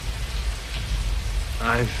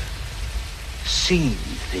I've seen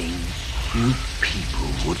things you people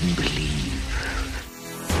wouldn't believe.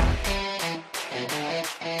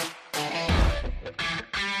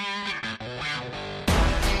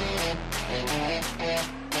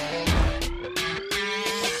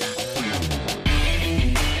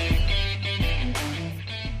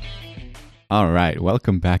 All right,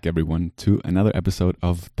 welcome back everyone to another episode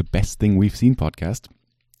of the Best Thing We've Seen podcast.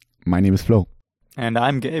 My name is Flo. And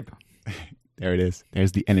I'm Gabe. There it is.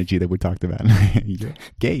 There's the energy that we talked about.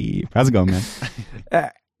 Gabe, how's it going,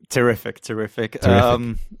 man? Terrific.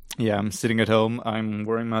 Yeah, I'm sitting at home. I'm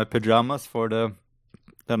wearing my pajamas for the,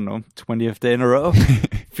 20th day in a row.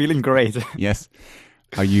 Feeling great. Yes.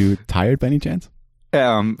 Are you tired by any chance?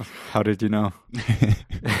 How did you know?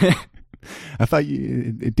 I thought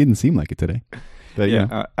it didn't seem like it today. But,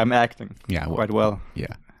 yeah, I'm acting quite well.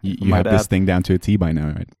 Yeah. You have this thing down to a T by now,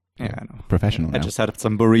 right? Yeah, I know. Professional now. I just had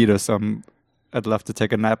some burritos. I'd love to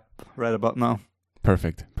take a nap right about now.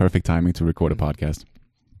 Perfect timing to record a podcast.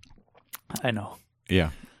 I know.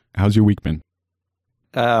 Yeah. How's your week been?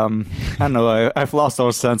 I don't know. I've lost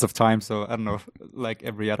all sense of time, so I don't know. Like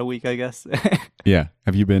every other week, I guess. Yeah.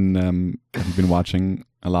 Have you been watching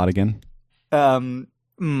a lot again?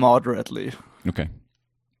 Moderately. Okay.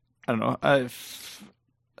 I don't know. I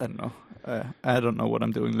don't know. I don't know what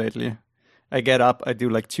I'm doing lately. I get up, I do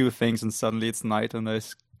like two things, and suddenly it's night, and I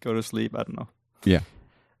go to sleep. I don't know. Yeah.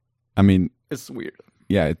 I mean, it's weird.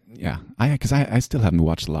 Yeah, because I still haven't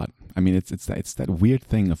watched a lot. I mean, it's that weird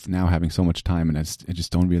thing of now having so much time, and I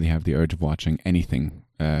just don't really have the urge of watching anything.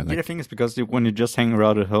 The thing is because when you just hang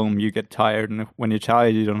around at home, you get tired, and when you're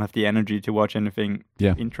tired, you don't have the energy to watch anything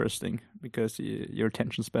interesting because your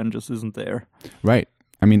attention span just isn't there. Right.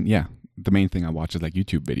 I mean, yeah. The main thing I watch is like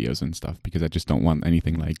YouTube videos and stuff because I just don't want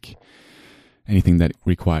anything that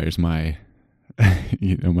requires my,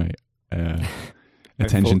 my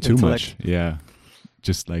attention too much. Yeah.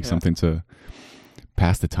 Just like something to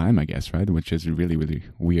pass the time, I guess, right? Which is really, really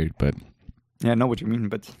weird, but... Yeah, I know what you mean,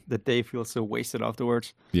 but the day feels so wasted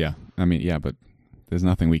afterwards. Yeah. I mean, yeah, but there's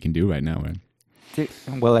nothing we can do right now, right?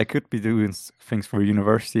 Well, I could be doing things for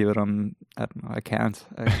university, but I don't know, I can't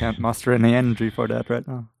muster any energy for that right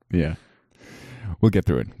now. Yeah. We'll get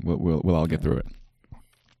through it. We'll all get through it.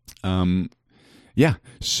 Yeah.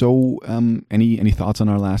 So, any thoughts on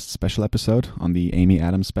our last special episode, on the Amy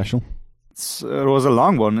Adams special? It was a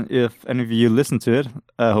long one. If any of you listened to it,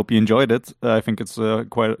 I hope you enjoyed it. I think it's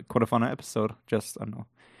quite a fun episode. Just, I don't know,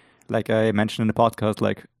 like I mentioned in the podcast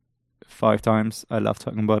like 5 times, I love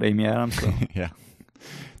talking about Amy Adams. So. Yeah.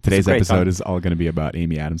 Today's episode is all going to be about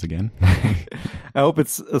Amy Adams again. I hope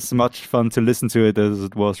it's as much fun to listen to it as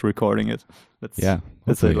it was recording it. Let's say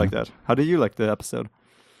it like that. How did you like the episode?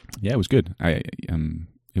 Yeah, it was good.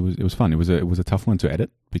 It was fun. It was a tough one to edit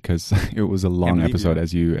because it was a long episode,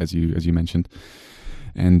 as you mentioned.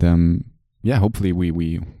 And hopefully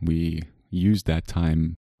we used that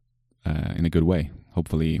time in a good way.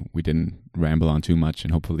 Hopefully we didn't ramble on too much,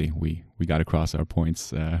 and hopefully we got across our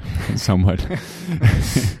points somewhat.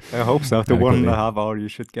 I hope so. After 1.5 hours, you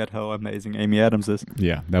should get how amazing Amy Adams is.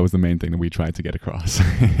 Yeah, that was the main thing that we tried to get across.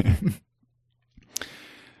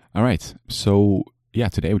 All right, so yeah,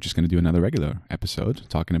 today we're just going to do another regular episode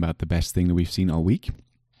talking about the best thing that we've seen all week.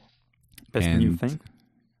 Best new thing?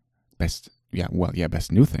 Best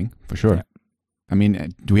new thing, for sure. Yeah. I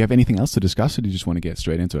mean, do we have anything else to discuss, or do you just want to get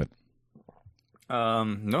straight into it?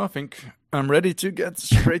 No, I think I'm ready to get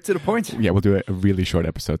straight to the point. Yeah, we'll do a really short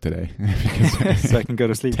episode today. So I can go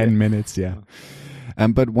to sleep. 10 minutes, yeah.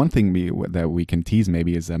 But one thing that we can tease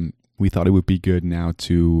maybe is we thought it would be good now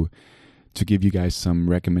to give you guys some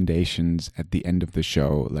recommendations at the end of the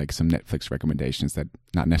show, like some Netflix recommendations that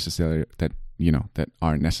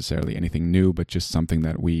aren't necessarily anything new, but just something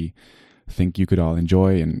that we think you could all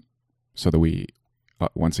enjoy, and so that we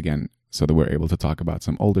so that we're able to talk about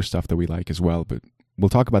some older stuff that we like as well. But we'll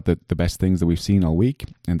talk about the best things that we've seen all week,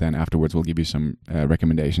 and then afterwards we'll give you some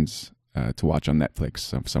recommendations to watch on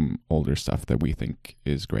Netflix of some older stuff that we think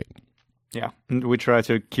is great. Yeah, and we try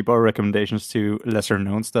to keep our recommendations to lesser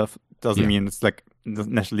known stuff. Doesn't mean it's like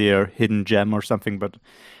necessarily a hidden gem or something, but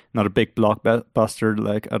not a big blockbuster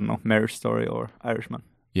like, I don't know, Marriage Story or Irishman.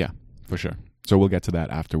 Yeah, for sure. So we'll get to that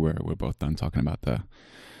after we're both done talking about the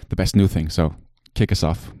best new thing. So kick us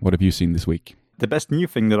off. What have you seen this week? The best new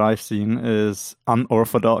thing that I've seen is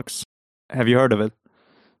Unorthodox. Have you heard of it?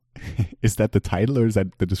 Is that the title or is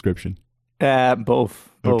that the description? Both.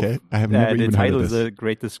 Okay, I have never even heard of this. The title is a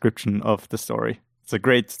great description of the story. It's a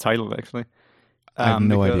great title, actually. I have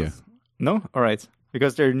no idea. No? All right.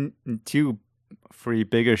 Because there are two three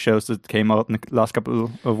bigger shows that came out in the last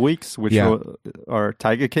couple of weeks, which are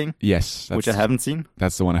Tiger King. Yes, which I haven't seen.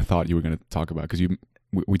 That's the one I thought you were going to talk about, because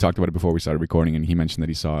we talked about it before we started recording, and he mentioned that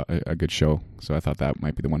he saw a good show. So I thought that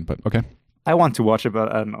might be the one. But okay, I want to watch it,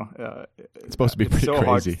 but I don't know. It's supposed to be pretty so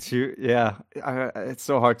crazy. It's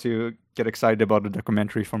so hard to get excited about a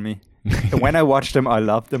documentary for me. When I watch them, I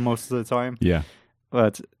love them most of the time. Yeah.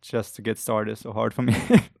 But just to get started is so hard for me.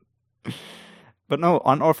 But no,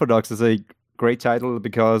 Unorthodox is a great title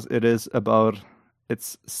because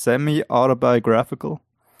it's semi-autobiographical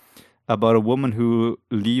about a woman who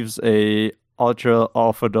leaves a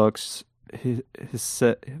ultra-orthodox, what's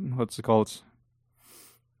it called?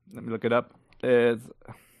 Let me look it up. It's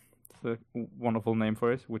a wonderful name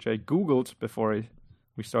for it, which I Googled before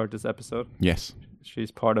we start this episode. Yes.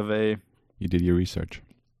 She's part of a... You did your research.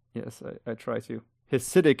 Yes, I try to.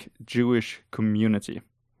 Hasidic Jewish community.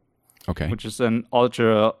 Okay. Which is an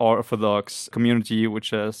ultra-Orthodox community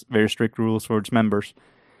which has very strict rules for its members.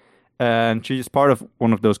 And she's part of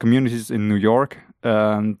one of those communities in New York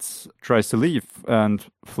and tries to leave and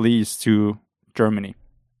flees to Germany.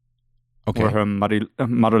 Okay. Where her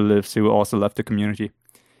mother lives, who also left the community.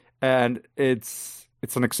 And it's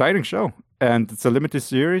an exciting show. And it's a limited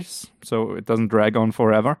series, so it doesn't drag on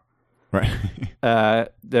forever. Right.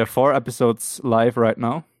 There are 4 episodes live right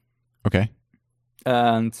now. Okay.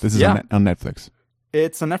 And this is on Netflix.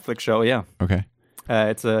 It's a Netflix show, yeah. Okay.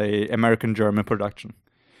 It's a American-German production.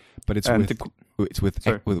 But it's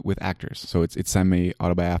with actors, so it's semi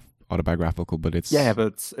autobiographical, but it's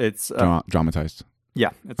it's dramatized.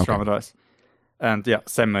 Yeah, it's dramatized, and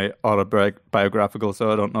semi autobiographical.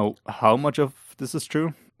 So I don't know how much of this is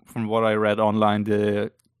true. From what I read online,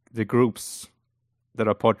 the groups that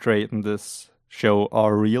are portrayed in this show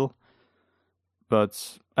are real,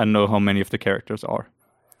 but I don't know how many of the characters are.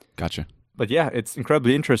 Gotcha. But yeah, it's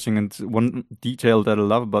incredibly interesting. And one detail that I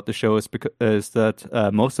love about the show is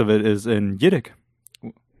that most of it is in Yiddish.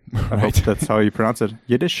 I hope that's how you pronounce it.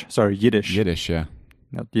 Yiddish? Sorry, Yiddish. Yiddish, yeah.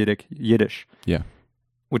 Not Yiddish, Yiddish. Yeah.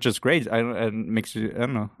 Which is great. It makes you, I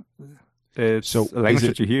don't know. It's a language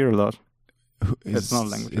that you hear a lot. It's not a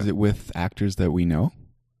language. Is it with actors that we know?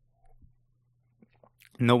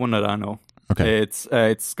 No one that I know. Okay.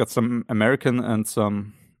 It's got some American and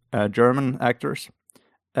some German actors.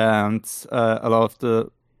 And a lot of the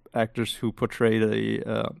actors who portray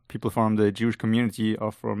the people from the Jewish community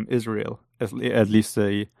are from Israel, at least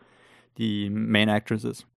the main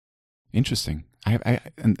actresses. Interesting.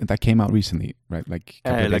 And that came out recently, right? Like a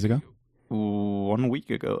couple of days ago? 1 week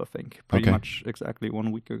ago, I think. Pretty much exactly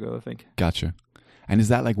 1 week ago, I think. Gotcha. And is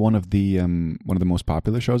that like one of the most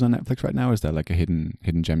popular shows on Netflix right now? Or is that like a hidden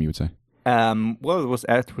gem, you would say? Well, it was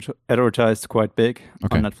advertised quite big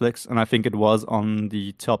on Netflix, and I think it was on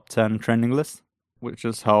the top 10 trending list, which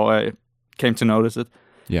is how I came to notice it.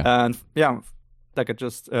 Yeah. And like I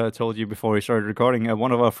just told you before we started recording,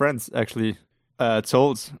 one of our friends actually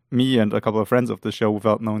told me and a couple of friends of the show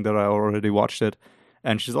without knowing that I already watched it,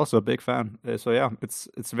 and she's also a big fan. So yeah,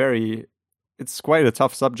 it's quite a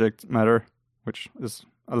tough subject matter, which is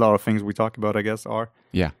a lot of things we talk about, I guess, are.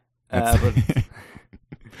 Yeah. But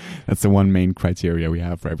that's the one main criteria we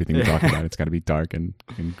have for everything we talk about. It's got to be dark and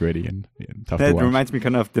gritty and tough to watch. It reminds me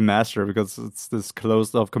kind of The Master, because it's this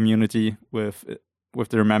closed-off community with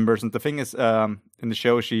their members. And the thing is, in the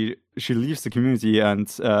show, she leaves the community, and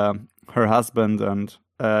her husband and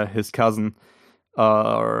his cousin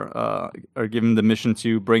are given the mission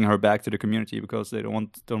to bring her back to the community because they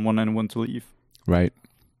don't want anyone to leave. Right.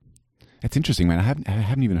 It's interesting, man. I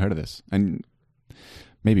haven't even heard of this, and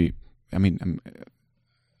maybe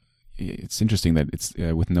it's interesting that it's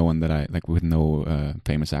with no one that I like, with no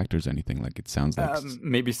famous actors or anything. Like, it sounds like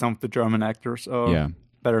maybe some of the German actors are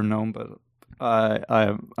better known, but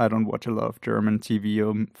I don't watch a lot of German TV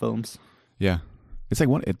or films. Yeah, it's like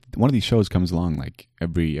one of these shows comes along like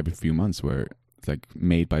every few months, where it's like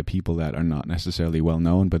made by people that are not necessarily well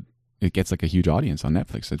known, but it gets like a huge audience on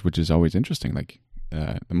Netflix, which is always interesting. Like,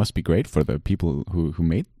 it must be great for the people who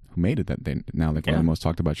made it, that they now like one of the most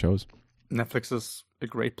talked about shows. Netflix is a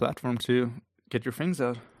great platform to get your things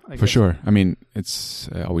out. For sure. I mean, it's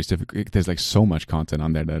always difficult. There's like so much content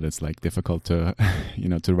on there that it's like difficult to,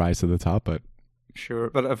 to rise to the top. But sure,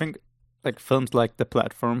 but I think like films like The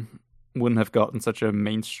Platform wouldn't have gotten such a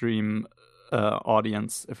mainstream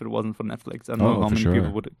audience if it wasn't for Netflix. I don't know how many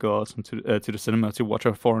people would go out to the cinema to watch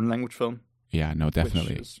a foreign language film. Yeah, no,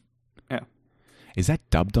 definitely. Is that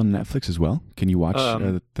dubbed on Netflix as well? Can you watch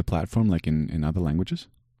The Platform like in other languages?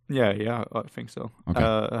 Yeah, I think so. Okay.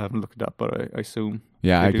 I haven't looked it up, but I assume.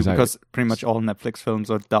 Yeah, because pretty much all Netflix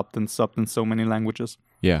films are dubbed and subbed in so many languages.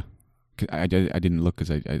 Yeah, I didn't look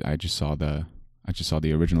because I just saw the I just saw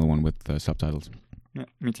the original one with subtitles. Yeah,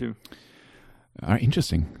 me too.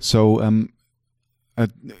 Interesting. So,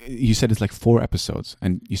 you said it's like 4 episodes,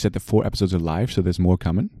 and you said the 4 episodes are live, so there's more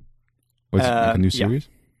coming? Or is it like a new series?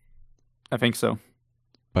 I think so.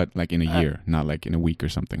 But like in a year, not like in a week or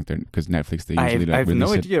something. Because Netflix, they usually I have no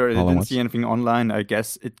release idea. it I all at didn't once. see anything online. I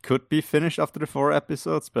guess it could be finished after the 4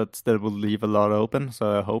 episodes, but that will leave a lot open.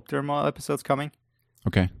 So I hope there are more episodes coming.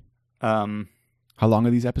 Okay. How long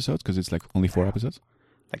are these episodes? Because it's like only 4 episodes?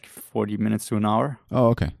 Like 40 minutes to an hour. Oh,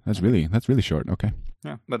 okay. That's really short. Okay.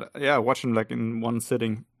 Yeah, but I watched them like in one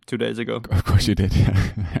sitting 2 days ago. Of course you did.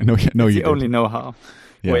 Yeah. I know you did. only know how.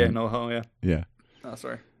 Yeah. Way I know how, yeah. Yeah. Oh,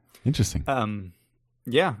 sorry. Interesting.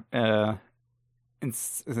 Yeah.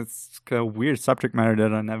 It's a weird subject matter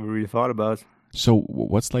that I never really thought about. So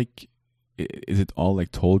what's like, is it all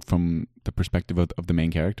like told from the perspective of the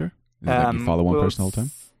main character? Is it like you follow one person all the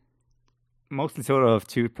time? Mostly sort of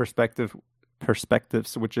 2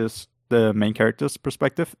 perspectives, which is the main character's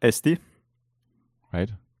perspective, Esti. Right.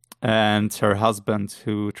 And her husband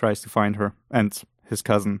who tries to find her, and his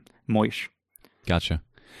cousin, Moish. Gotcha.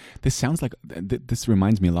 This sounds like, this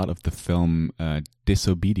reminds me a lot of the film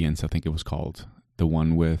Disobedience, I think it was called. The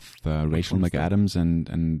one with Rachel McAdams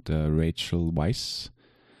and Rachel Weisz.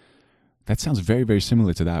 That sounds very, very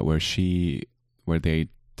similar to that, where they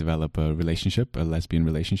develop a relationship, a lesbian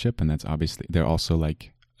relationship, and that's obviously, they're also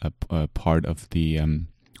like a part of the,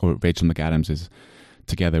 or Rachel McAdams is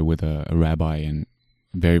together with a rabbi and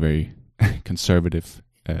very, very conservative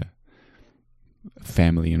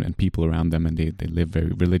family and people around them, and they live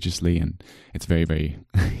very religiously, and it's very, very,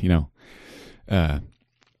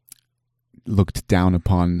 looked down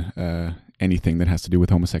upon anything that has to do with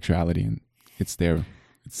homosexuality, and it's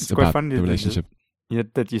It's about quite funny the relationship.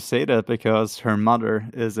 that you say that, because her mother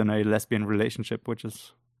is in a lesbian relationship, which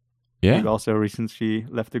is also a reason she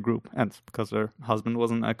left the group, and because her husband was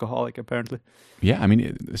an alcoholic, apparently. Yeah, I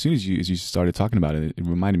mean, as soon as you started talking about it, it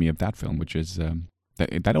reminded me of that film, which is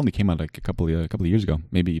that only came out like a couple of years ago,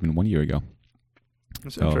 maybe even 1 year ago.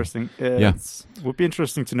 That's So, interesting. yeah. It would be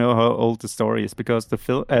interesting to know how old the story is, because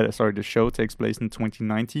the show takes place in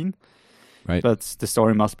 2019. Right. But the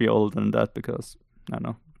story must be older than that, because I don't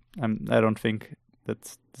know. I don't think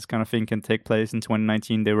that this kind of thing can take place in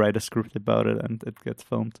 2019. They write a script about it, and it gets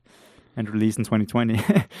filmed and released in 2020.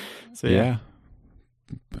 So yeah.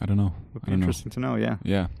 I don't know. Would be interesting to know. Yeah.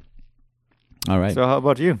 Yeah. All right. So how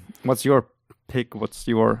about you? What's your pick? What's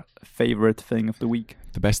your favorite thing of the week?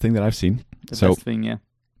 The best thing that I've seen. The best thing, yeah.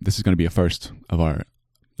 This is going to be a first of our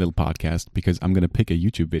little podcast, because I'm going to pick a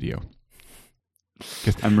YouTube video.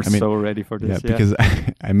 I'm so ready for this. Yeah, because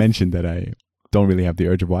I mentioned that I don't really have the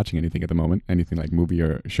urge of watching anything at the moment, anything like movie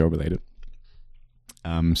or show related.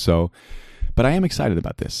 But I am excited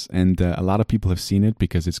about this, and a lot of people have seen it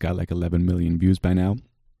because it's got like 11 million views by now.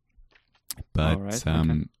 But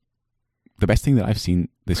okay. The best thing that I've seen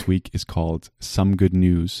this week is called Some Good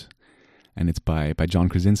News, and it's by John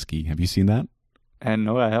Krasinski. Have you seen that?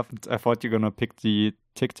 No, I haven't. I thought you were gonna pick the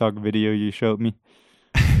TikTok video you showed me.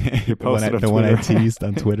 The one I teased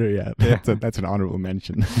on Twitter, yeah. That's an honorable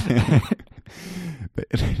mention. But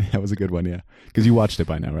that was a good one, yeah. Because you watched it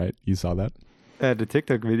by now, right? You saw that? The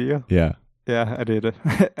TikTok video? Yeah. Yeah, I did.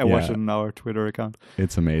 I watched it on our Twitter account.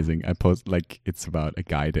 It's amazing. I post, like, it's about a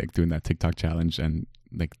guy doing that TikTok challenge, and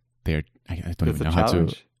like I don't even know how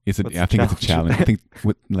to. I think it's a challenge. I think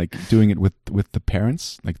with like doing it with the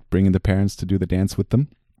parents, like bringing the parents to do the dance with them.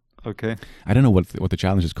 Okay. I don't know what the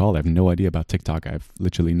challenge is called. I have no idea about TikTok. I have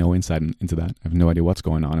literally no insight into that. I have no idea what's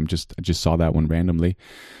going on. I just saw that one randomly,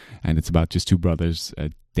 and it's about just 2 brothers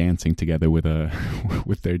dancing together with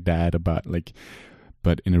with their dad,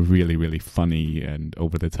 but in a really, really funny and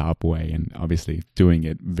over the top way, and obviously doing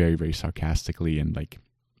it very, very sarcastically, and like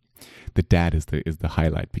the dad is the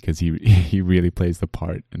highlight, because he really plays the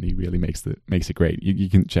part, and he really makes it great. You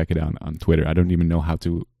can check it out on Twitter. I don't even know how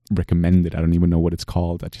to recommend it. I don't even know what it's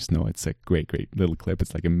called. I just know it's a great little clip.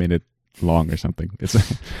 It's like a minute long or something. It's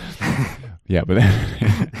yeah, but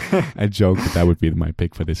I joked that would be my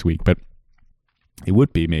pick for this week, but it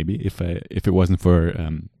would be maybe if it wasn't for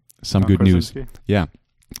some good news. Yeah,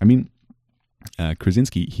 I mean,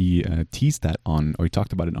 Krasinski, he teased that he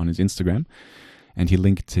talked about it on his Instagram, and he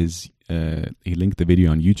linked the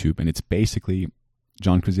video on YouTube, and it's basically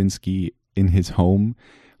John Krasinski in his home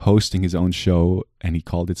hosting his own show, and he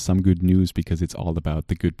called it Some Good News because it's all about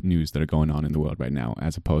the good news that are going on in the world right now,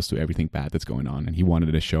 as opposed to everything bad that's going on. And he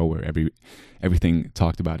wanted a show where everything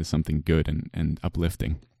talked about is something good and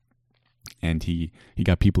uplifting. And he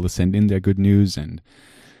got people to send in their good news, and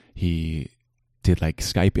he did like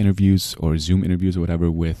Skype interviews or Zoom interviews or whatever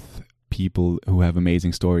with people who have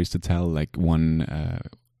amazing stories to tell. Like one,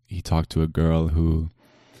 he talked to a girl who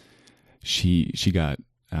she got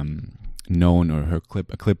known, or a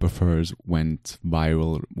clip of hers went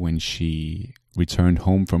viral when she returned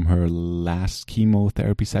home from her last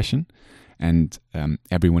chemotherapy session, and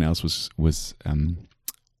everyone else was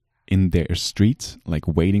in their street, like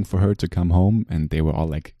waiting for her to come home, and they were all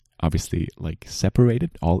like obviously like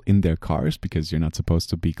separated, all in their cars, because you're not supposed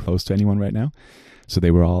to be close to anyone right now. So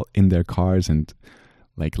they were all in their cars and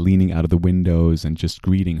like leaning out of the windows and just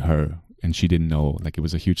greeting her. And she didn't know, like it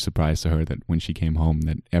was a huge surprise to her that when she came home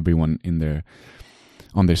that everyone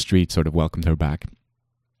on their street sort of welcomed her back.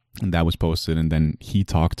 And that was posted, and then he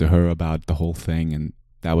talked to her about the whole thing, and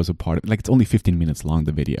that was a part of, like, it's only 15 minutes long,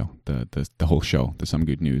 the video, the whole show, the Some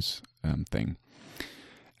Good News thing.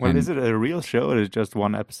 Well, And is it a real show or is it just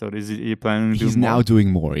one episode? Is he planning to do he's more? now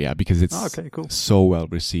doing more, yeah, because it's okay, cool. so well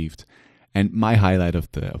received. And my highlight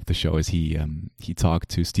of the show is he talked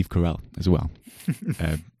to Steve Carell as well,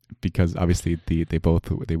 because obviously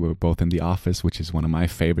they were both in The Office, which is one of my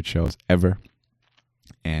favorite shows ever,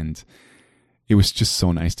 and it was just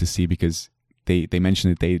so nice to see, because they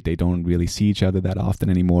mentioned that they don't really see each other that often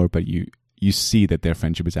anymore, but you see that their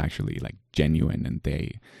friendship is actually like genuine, and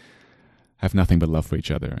they have nothing but love for each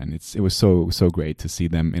other. And it was so great to see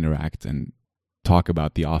them interact and talk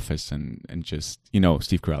about The Office, and just,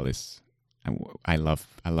 Steve Carell is, I love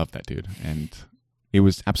that dude, and it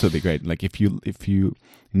was absolutely great. Like if you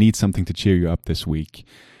need something to cheer you up this week,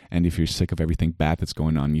 and if you're sick of everything bad that's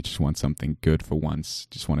going on, you just want something good for once,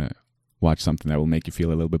 just want to watch something that will make you feel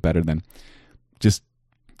a little bit better, then just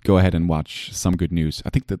go ahead and watch Some Good News. I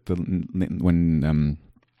think that when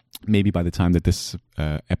maybe by the time that this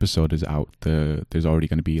episode is out, there's already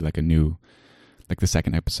going to be like a new, like the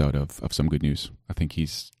second episode of Some Good News. I think he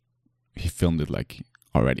filmed it like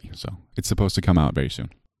already, so it's supposed to come out very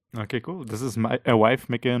soon. Okay, cool. This is my wife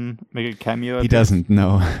making a cameo. He doesn't.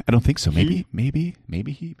 No, I don't think so. Maybe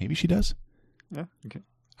she does. Yeah. Okay.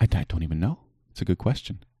 I don't even know. It's a good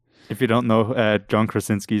question. If you don't know, John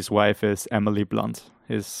Krasinski's wife is Emily Blunt,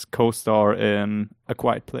 his co-star in A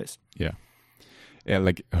Quiet Place. Yeah,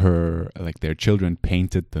 like their children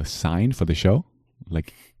painted the sign for the show,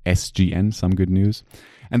 like SGN, Some Good News,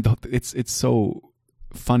 and it's so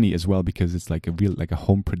funny as well, because it's like a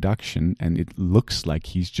home production, and it looks like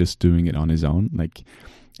he's just doing it on his own, like,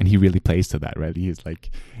 and he really plays to that, right? He is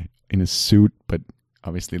like in a suit, but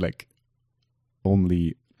obviously like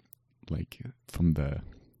only like from the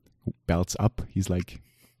belts up, he's like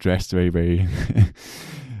dressed very, very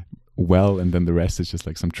well, and then the rest is just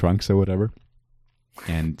like some trunks or whatever.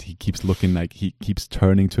 And he keeps looking like he keeps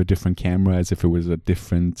turning to a different camera as if it was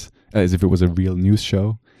a real news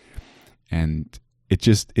show. And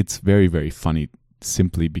it's very, very funny,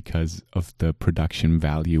 simply because of the production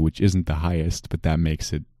value, which isn't the highest, but that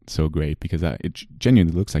makes it so great, because it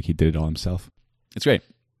genuinely looks like he did it all himself. It's great.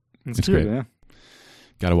 It's good, great. yeah.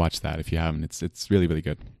 Gotta watch that if you haven't. It's really, really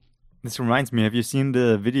good. This reminds me, have you seen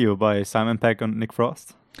the video by Simon Pegg and Nick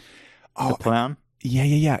Frost? Oh, The Plan?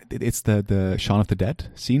 Yeah. It's the Shaun of the Dead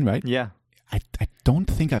scene, right? Yeah. I don't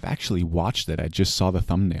think I've actually watched it. I just saw the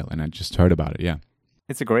thumbnail and I just heard about it, yeah.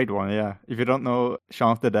 It's a great one, yeah. If you don't know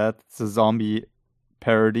Shaun of the Dead, it's a zombie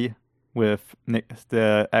parody with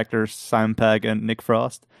the actors Simon Pegg and Nick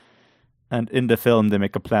Frost. And in the film, they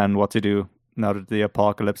make a plan what to do now that the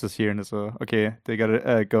apocalypse is here. And so, okay, they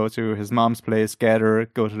gotta go to his mom's place, gather,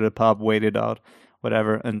 go to the pub, wait it out,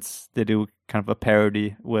 whatever. And they do kind of a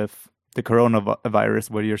parody with the coronavirus,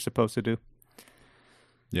 what you're supposed to do.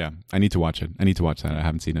 Yeah, I need to watch it. I need to watch that. I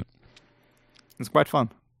haven't seen it. It's quite fun.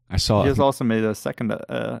 I saw. He has also made a second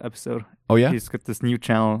episode. Oh yeah, he's got this new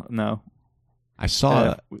channel now. I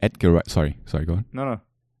saw Edgar Wright. Sorry, go on. No,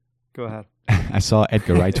 go ahead. I saw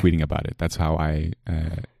Edgar Wright tweeting about it. That's how I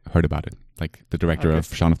heard about it. Like the director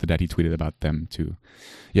of Shaun of the Dead, he tweeted about them too.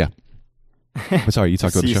 Yeah. But sorry, you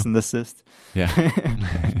talked about the show. Cease and desist.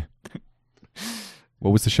 Yeah.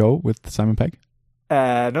 What was the show with Simon Pegg?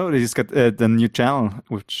 No, he's got the new channel,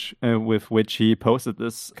 with which he posted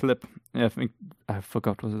this clip. I think I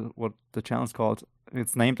forgot what the channel's called.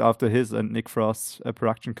 It's named after his and Nick Frost's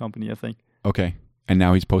production company, I think. Okay, and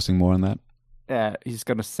now he's posting more on that. He's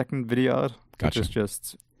got a second video out, Gotcha. which is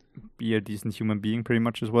just be a decent human being, pretty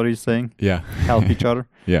much is what he's saying. Yeah, Help each other.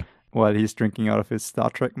 Yeah, while he's drinking out of his Star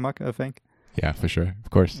Trek mug, I think. Yeah, for sure, of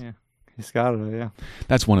course. Yeah, he's got it. Yeah,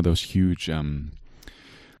 that's one of those huge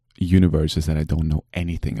universes that I don't know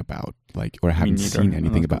anything about, like, or haven't seen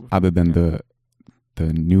anything about, other than the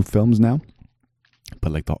new films now.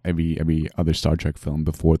 But like every other Star Trek film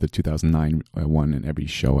before the 2009 one, and every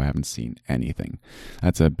show, I haven't seen anything.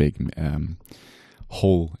 That's a big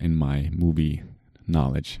hole in my movie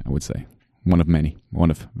knowledge, I would say. One of many. One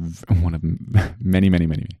of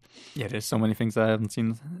many. Yeah, there's so many things I haven't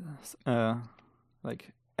seen,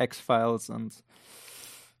 like X-Files and...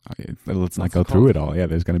 Let's not go through it all. Yeah,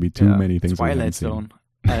 there's going to be too many things. Twilight Zone.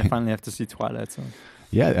 I finally have to see Twilight Zone.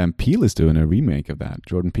 Yeah, and Peele is doing a remake of that.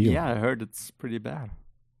 Jordan Peele. Yeah, I heard it's pretty bad.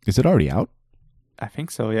 Is it already out? I think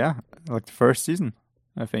so, yeah. Like the first season,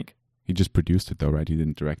 I think. He just produced it though, right? He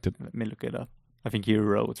didn't direct it. Let me look it up. I think he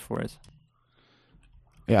wrote for it.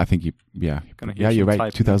 Yeah, I think you're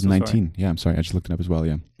right. 2019. Yeah, I'm sorry. I just looked it up as well,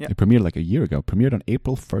 yeah. It premiered like a year ago. Premiered on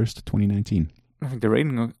April 1st, 2019. I think the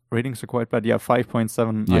ratings are quite bad. Yeah,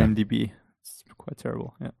 5.7 IMDb. It's quite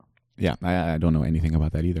terrible, yeah. Yeah, I don't know anything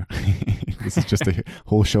about that either. This is just a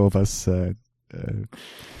whole show of us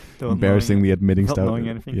embarrassingly admitting stuff. Not knowing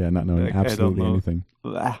anything. Yeah, not knowing absolutely anything.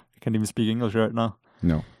 I can't even speak English right now.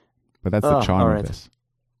 No. But that's the charm of this.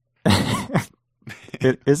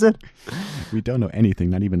 Is it? We don't know anything,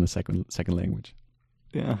 not even a second language.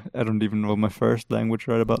 Yeah, I don't even know my first language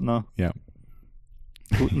right about now. Yeah.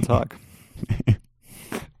 Guten Tag.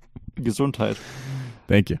 Gesundheit.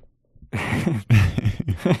 Thank you.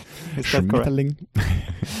 Is that correct?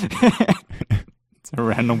 It's a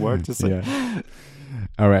random word to say. Yeah.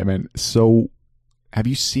 All right, man. So, have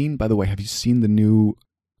you seen the new,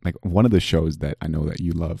 like, one of the shows that I know that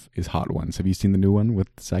you love is Hot Ones. Have you seen the new one with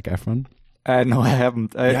Zac Efron? No, I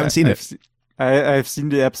haven't. You haven't seen it? I've seen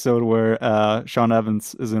the episode where Sean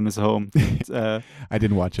Evans is in his home. I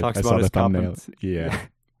didn't watch it. I saw the thumbnail. Yeah.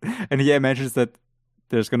 And he mentions that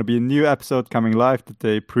there's going to be a new episode coming live that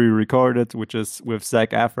they pre-recorded, which is with Zac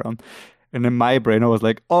Efron. And in my brain, I was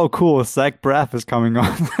like, "Oh, cool! Zach Braff is coming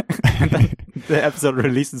on." And then the episode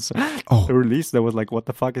releases. I was like, "What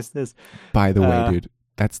the fuck is this?" By the way, dude,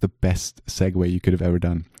 that's the best segue you could have ever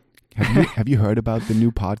done. Have you heard about the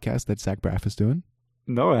new podcast that Zach Braff is doing?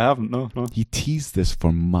 No, I haven't. No. He teased this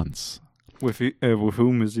for months. With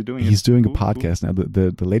whom is he doing it? He's doing a podcast now.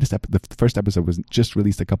 The latest the first episode was just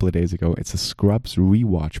released a couple of days ago. It's a Scrubs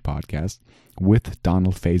rewatch podcast with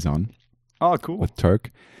Donald Faison. Oh, cool. With Turk.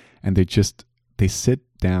 And they sit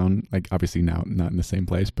down, like, obviously now not in the same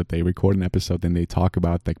place, but they record an episode, then they talk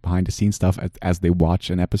about, like, behind the scenes stuff as they watch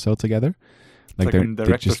an episode together. Like in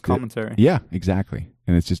director's commentary. Yeah, exactly.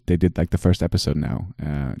 And it's just, they did like the first episode now,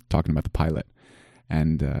 talking about the pilot.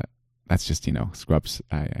 And that's just, Scrubs.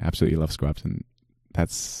 I absolutely love Scrubs. And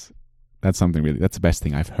that's something really, that's the best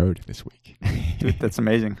thing I've heard this week. Dude, that's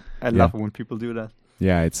amazing. I love it when people do that.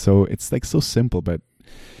 Yeah, it's like so simple, but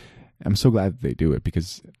I'm so glad that they do it,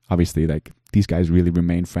 because obviously, like, these guys really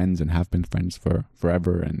remain friends and have been friends for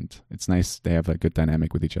forever, and it's nice they have a good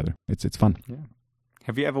dynamic with each other. It's fun. Yeah.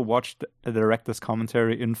 Have you ever watched a director's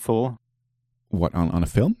commentary in full? What, on a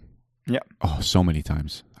film? Yeah. Oh, so many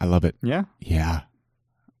times. I love it. Yeah? Yeah.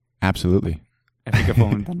 Absolutely. I think I've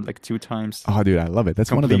only done like 2 times. Oh, dude, I love it.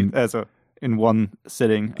 That's one of them. In one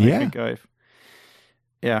sitting. Yeah.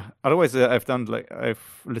 Otherwise, I've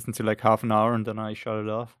listened to like half an hour and then I shut it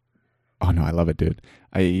off. Oh no, I love it, dude.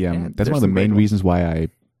 That's one of the main reasons why I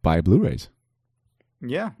buy Blu-rays.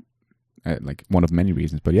 Yeah. Like one of many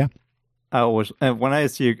reasons, but yeah. I always, when I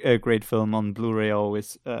see a great film on Blu-ray, I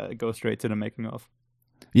always go straight to the making of.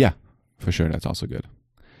 Yeah, for sure. That's also good.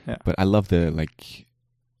 Yeah. But I love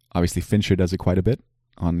obviously Fincher does it quite a bit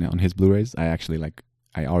on his Blu-rays.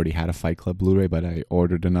 I already had a Fight Club Blu-ray, but I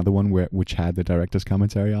ordered another one which had the director's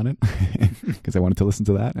commentary on it because I wanted to listen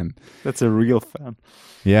to that. And that's a real fan.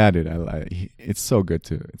 Yeah, dude, it's so good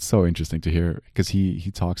it's so interesting to hear, because he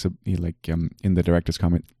talks in the director's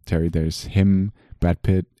commentary. There's him, Brad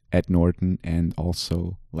Pitt, Ed Norton, and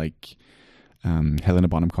also Helena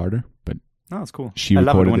Bonham Carter. But that's cool. I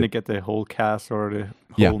love it when they get the whole cast or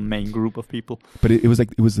the whole main group of people. But it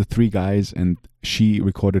was the 3 guys, and she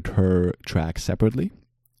recorded her track separately,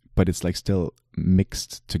 but it's like still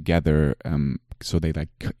mixed together. So they like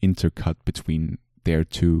intercut between their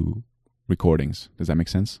 2 recordings. Does that make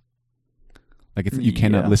sense? Like you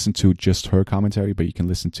cannot listen to just her commentary, but you can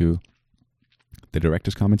listen to the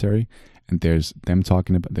director's commentary, and there's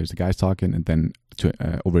the guys talking, and then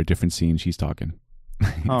over a different scene she's talking.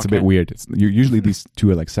 It's a bit weird. Usually these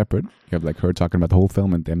 2 are like separate. You have like her talking about the whole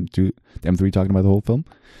film and them 3 talking about the whole film.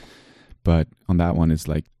 But on that one, it's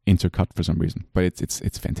like intercut for some reason. But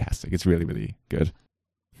it's fantastic. It's really, really good.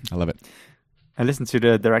 I love it. I listened to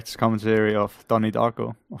the director's commentary of Donnie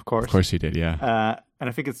Darko, of course. Of course you did, yeah. And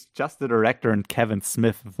I think it's just the director and Kevin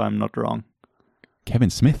Smith, if I'm not wrong. Kevin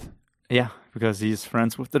Smith? Yeah, because he's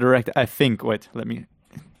friends with the director. I think. Wait,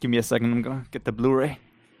 give me a second. I'm gonna get the Blu-ray.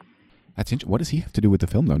 That's interesting. What does he have to do with the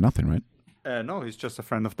film, though? Nothing, right? No, he's just a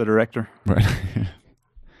friend of the director. Right.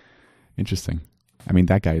 Interesting. I mean,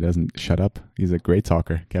 that guy doesn't shut up. He's a great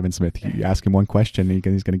talker, Kevin Smith. You ask him one question, and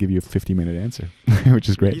he's going to give you a 50-minute answer, which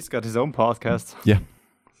is great. He's got his own podcast. Yeah.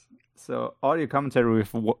 So audio commentary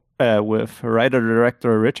with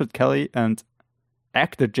writer-director Richard Kelly and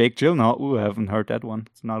actor Jake Gyllenhaal. Ooh, I haven't heard that one.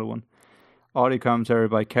 It's another one. Audio commentary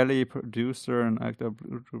by Kelly, producer and actor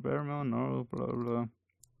Drew Barrymore. No, blah, blah.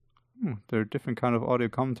 There are different kind of audio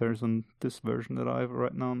commentaries on this version that I have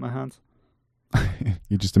right now in my hands.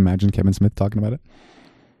 You just imagine Kevin Smith talking about it?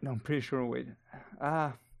 No, I'm pretty sure. Wait.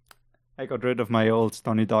 I got rid of my old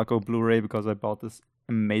Donnie Darko Blu-ray because I bought this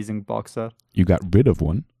amazing box set. You got rid of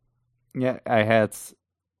one? Yeah,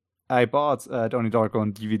 I bought Donnie Darko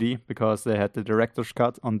on DVD because they had the director's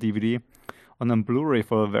cut on DVD. And on Blu-ray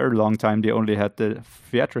for a very long time, they only had the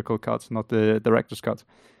theatrical cut, not the director's cut.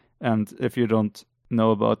 And if you don't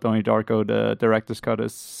know about Donnie Darko, the director's cut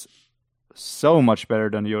is so much better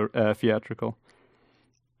than your theatrical.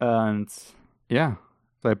 And yeah,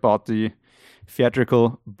 so I bought the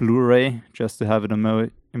theatrical Blu-ray just to have it in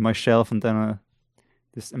my shelf, and then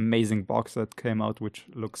this amazing box set came out, which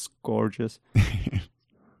looks gorgeous.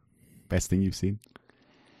 Best thing you've seen?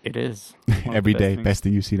 It is. Every day. Best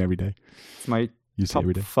thing you've seen every day. It's my you top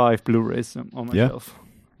every day. 5 Blu-rays on my shelf.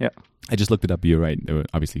 Yeah. I just looked it up. You're right.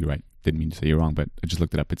 Obviously, you're right. Didn't mean to say you're wrong, but I just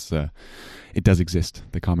looked it up. It does exist.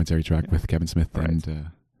 The commentary track with Kevin Smith and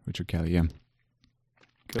Richard Kelly. Yeah.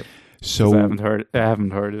 Good. So I haven't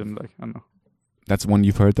heard it in I don't know. That's one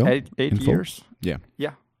you've heard though. 8 years. Yeah.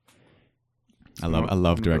 Yeah. I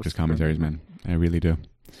love director's commentaries, man. I really do.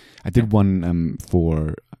 I did one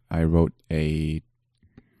I wrote I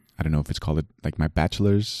don't know if it's called like my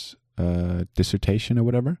bachelor's dissertation or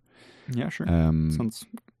whatever. Yeah, sure. Sounds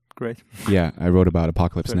great. Yeah, I wrote about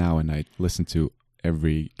Apocalypse Now, and I listened to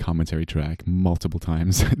every commentary track multiple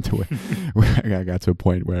times where I got to a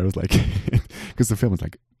point where I was like, because the film was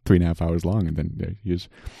like 3.5 hours long, and then here's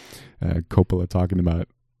Coppola talking about.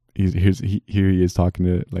 Here he is talking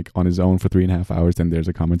to like on his own for 3.5 hours. Then there's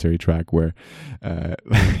a commentary track where a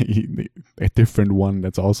different one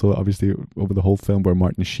that's also obviously over the whole film, where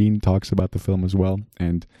Martin Sheen talks about the film as well,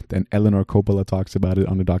 and then Eleanor Coppola talks about it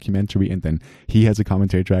on the documentary, and then he has a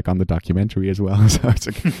commentary track on the documentary as well. So it's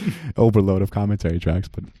like overload of commentary tracks,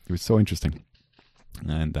 but it was so interesting,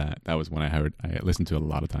 and that was one I listened to a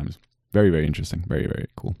lot of times. Very, very interesting. Very, very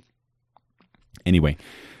cool. Anyway,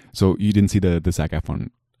 so you didn't see the Zac Efron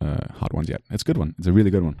Hot Ones yet. It's a good one. It's a really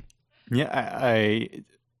good one. Yeah, I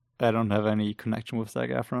don't have any connection with Zac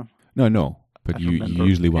Efron. No, but you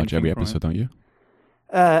usually watch every episode, don't you?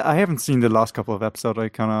 I haven't seen the last couple of episodes. I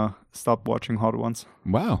kind of stopped watching Hot Ones.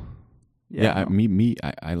 Wow. Yeah,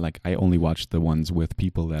 I only watch the ones with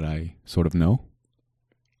people that I sort of know.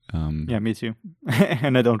 Yeah, me too.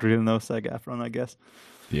 And I don't really know Zac Efron, I guess.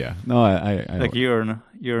 Yeah. No, I like you're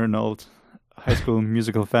an old High School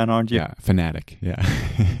Musical fan, aren't you? Yeah, fanatic. Yeah.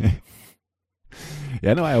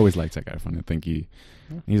 Yeah, no, I always liked Zac Efron. I think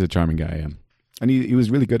he's a charming guy, and he was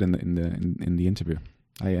really good in the interview.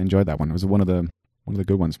 I enjoyed that one. It was one of the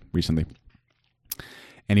good ones recently.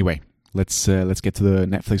 Anyway, let's get to the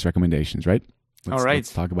Netflix recommendations, right? All right.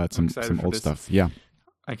 Let's talk about some old stuff. Yeah.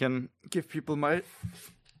 I can give people my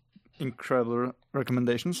incredible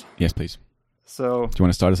recommendations. Yes, please. So, do you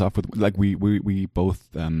want to start us off with, like, we both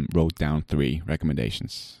wrote down 3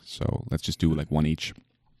 recommendations, so let's just do like one each.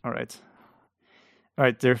 All right.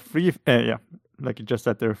 There are 3. Like you just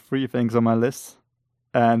said, there are 3 things on my list,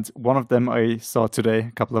 and one of them I saw today,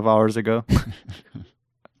 a couple of hours ago.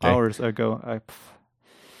 Hours ago,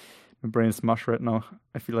 my brain is mush right now.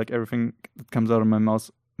 I feel like everything that comes out of my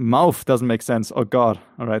mouth doesn't make sense. Oh God!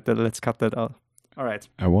 All right, let's cut that out. All right.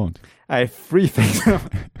 I won't. I have 3 things.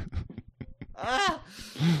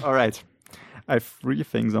 All right. I have 3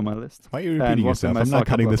 things on my list. Why are you repeating yourself? I'm not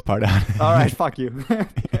cutting this part out. All right, fuck you.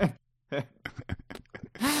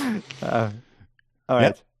 All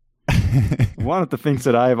right. One of the things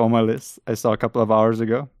that I have on my list, I saw a couple of hours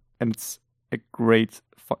ago, and it's a great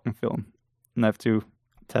fucking film. And I have to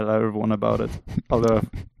tell everyone about it. Although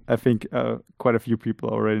I think quite a few people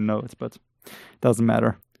already know it, but it doesn't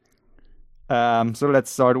matter. So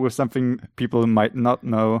let's start with something people might not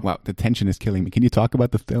know. Wow, the tension is killing me. Can you talk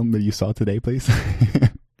about the film that you saw today, please?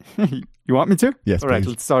 You want me to? Yes, All right,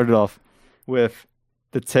 let's start it off with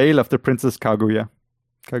The Tale of the Princess Kaguya.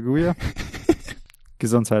 Kaguya?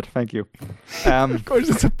 Gesundheit, thank you. Of course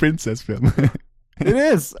it's a princess film. It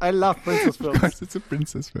is. I love princess films. Of course it's a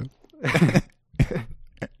princess film.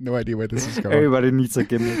 No idea where this is going. Everybody needs a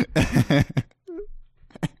gimmick.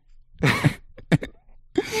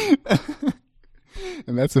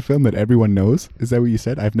 And that's a film that everyone knows? Is that what you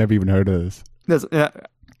said? I've never even heard of this.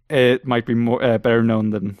 It might be more better known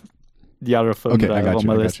than the other film that I have on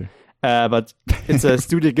my list. But it's a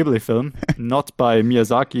Studio Ghibli film, not by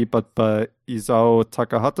Miyazaki, but by Isao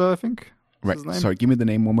Takahata, I think. Right. Sorry, give me the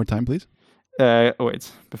name one more time, please.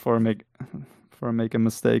 Wait, before I make a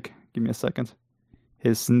mistake, give me a second.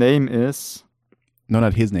 His name is... No,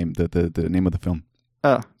 not his name. The name of the film.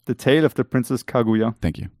 The Tale of the Princess Kaguya.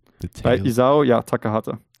 Thank you. By Isao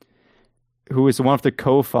Takahata, who is one of the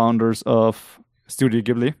co-founders of Studio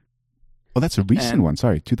Ghibli. Oh, that's a recent one.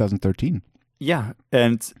 Sorry, 2013. Yeah,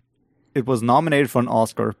 and it was nominated for an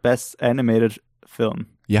Oscar, Best Animated Film.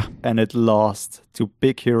 Yeah. And it lost to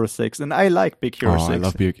Big Hero 6. And I like Big Hero 6. I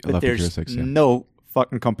love Big Hero 6. There's no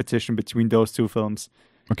fucking competition between those two films.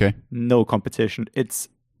 Okay. No competition. It's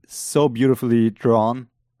so beautifully drawn,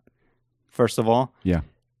 first of all. Yeah.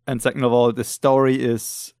 And second of all, the story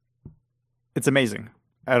it's amazing.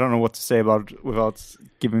 I don't know what to say about it without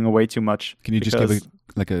giving away too much. Can you just give a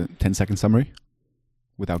 10-second summary?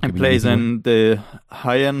 Without giving it plays in the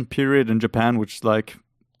Heian period in Japan, which is like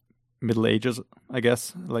Middle Ages, I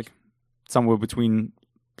guess, like somewhere between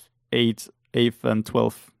 8th and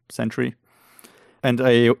 12th century. And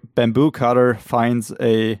a bamboo cutter finds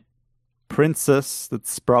a princess that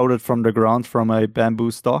sprouted from the ground from a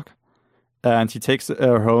bamboo stalk. And he takes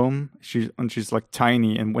her home. She's like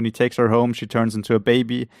tiny. And when he takes her home, she turns into a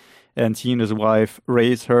baby. And he and his wife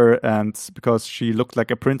raise her. And because she looked like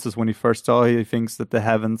a princess when he first saw her, he thinks that the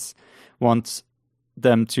heavens want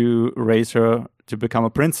them to raise her to become a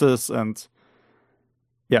princess. And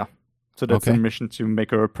yeah, so that's a mission to make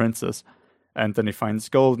her a princess. And then he finds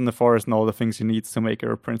gold in the forest and all the things he needs to make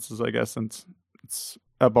her a princess, I guess. And it's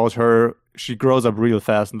about her. She grows up real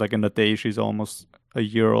fast. And like in a day, she's almost a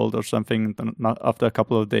year old or something. And then after a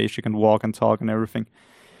couple of days, she can walk and talk and everything.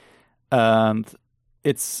 And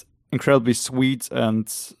it's incredibly sweet and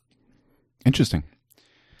interesting.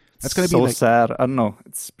 That's going to be so sad. I don't know.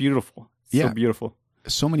 It's beautiful. It's so beautiful.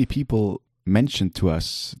 So many people mentioned to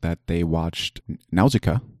us that they watched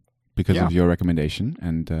Nausicaa because of your recommendation,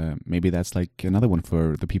 and maybe that's like another one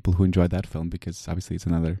for the people who enjoyed that film, because obviously it's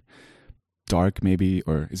another dark, maybe,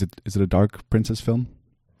 or is it a dark princess film?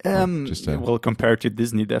 Well, compared to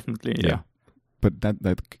Disney, definitely, yeah. But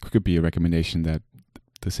that could be a recommendation that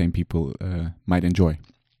the same people might enjoy.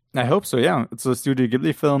 I hope so. Yeah, it's a Studio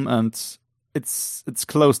Ghibli film, and it's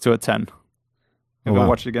close to a 10. If I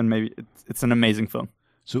watch it again, maybe it's an amazing film.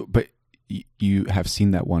 So, but you have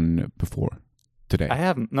seen that one before today? I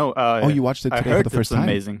haven't. No. You watched it today for the first time? It's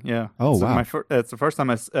amazing. Yeah. Oh, so wow! It's the first time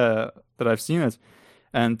that I've seen it,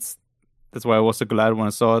 and that's why I was so glad when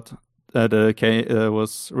I saw it. That it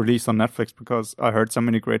was released on Netflix, because I heard so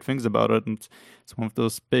many great things about it, and it's one of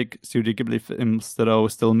those big Studio Ghibli films that I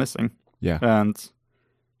was still missing. Yeah. And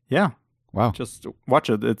yeah. Wow. Just watch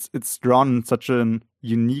it. It's drawn in such a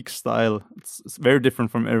unique style. It's very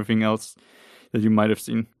different from everything else that you might have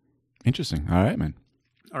seen. Interesting. All right, man.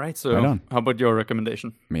 All right. So how about your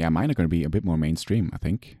recommendation? Yeah, mine are going to be a bit more mainstream, I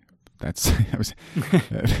think. That's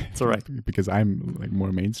it's all right. Because I'm like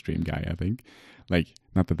more mainstream guy, I think. Like,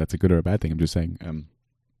 not that that's a good or a bad thing. I'm just saying.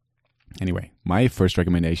 Anyway, my first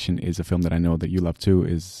recommendation is a film that I know that you love too.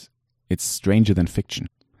 It's Stranger Than Fiction.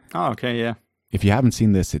 Oh, okay, yeah. If you haven't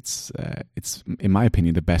seen this, it's in my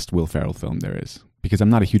opinion the best Will Ferrell film there is. Because I'm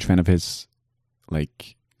not a huge fan of his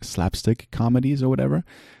like slapstick comedies or whatever.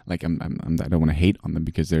 Like I don't want to hate on them,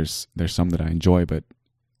 because there's some that I enjoy, but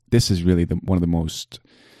this is really one of the most,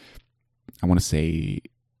 I want to say,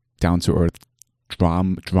 down to earth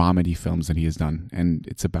dramedy films that he has done. And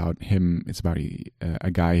it's about him. It's about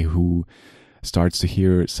a guy who starts to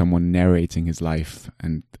hear someone narrating his life,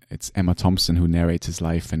 and it's Emma Thompson who narrates his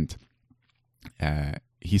life, and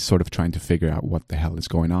he's sort of trying to figure out what the hell is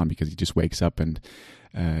going on, because he just wakes up and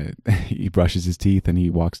he brushes his teeth and he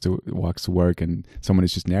walks to work, and someone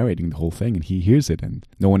is just narrating the whole thing, and he hears it and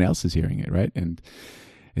no one else is hearing it, right? And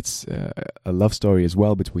it's a love story as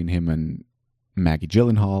well between him and Maggie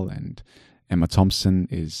Gyllenhaal, and Emma Thompson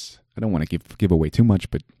is, I don't want to give away too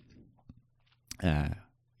much, but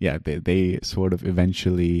they sort of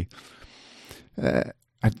eventually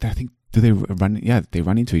I think, do they run? Yeah, they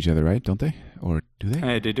run into each other, right? Don't they? Or do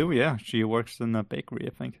they? They do, yeah. She works in a bakery, I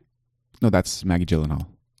think. No, that's Maggie Gyllenhaal.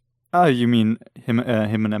 Oh, you mean him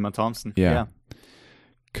and Emma Thompson? Yeah.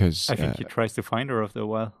 Because I think he tries to find her after a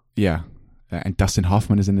while. Yeah. And Dustin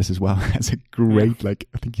Hoffman is in this as well. As a great, I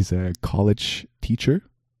think he's a college teacher.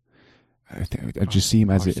 I just see him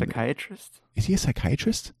as a psychiatrist. Is he a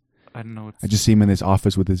psychiatrist? I don't know. I just see him in his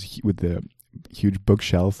office with the huge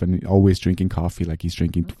bookshelf and always drinking coffee, like he's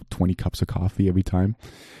drinking 20 cups of coffee every time.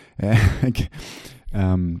 It's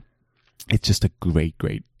just a great.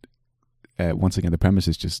 Once again, the premise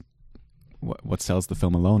is just what sells the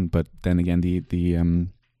film alone. But then again,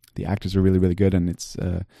 the actors are really, really good, and it's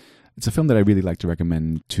a film that I really like to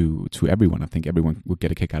recommend to everyone. I think everyone would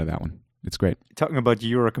get a kick out of that one. It's great. Talking about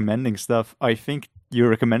you recommending stuff, I think you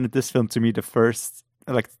recommended this film to me the first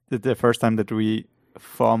time that we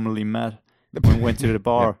formally met when we went to the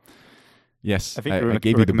bar. Yeah. Yes, I think I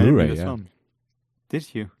gave you the Blu-ray. Yeah. Film.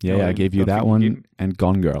 Did you? Yeah, I gave you that one and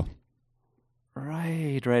Gone Girl.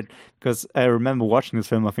 Right. Because I remember watching this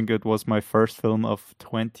film. I think it was my first film of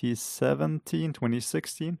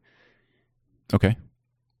 2016. Okay.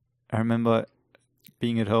 I remember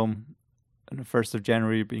being at home on the 1st of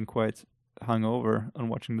January, being quite hungover and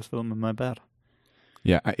watching this film in my bed.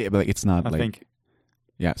 Yeah, but like, it's not I like... think.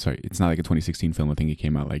 Yeah, sorry. It's not like a 2016 film. I think it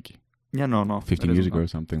came out like... Yeah, no. 15 years ago or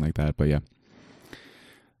something like that. But yeah.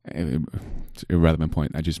 It's an irrelevant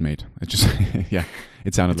point I just made. It just... yeah,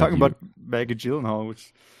 it sounded like... Talking about Maggie Gyllenhaal,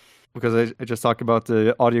 because I just talked about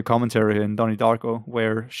the audio commentary in Donnie Darko,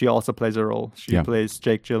 where she also plays a role. She plays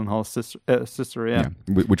Jake Gyllenhaal's sister. Yeah.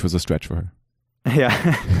 Which was a stretch for her. Yeah.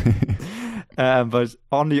 But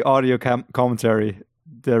on the audio commentary,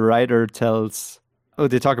 the writer tells...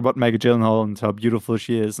 they talk about Maggie Gyllenhaal and how beautiful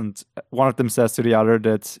she is, and one of them says to the other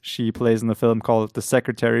that she plays in a film called The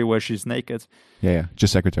Secretary, where she's naked. Yeah.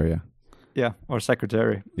 Just Secretary, yeah. Yeah, or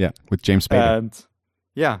Secretary. Yeah, with James Spader.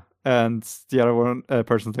 And the other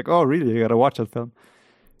person's like, "Oh, really? You gotta watch that film.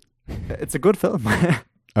 It's a good film."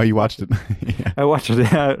 Oh, you watched it? Yeah. I watched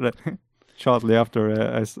it shortly after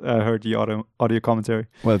I heard the audio commentary.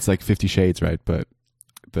 Well, it's like 50 Shades, right? But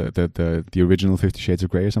the original 50 Shades of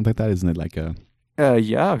Grey or something like that, isn't it? Like a...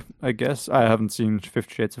 yeah, I guess I haven't seen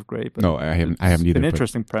 50 Shades of Grey. But no, I haven't either. An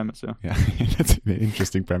interesting premise, yeah. Yeah, that's an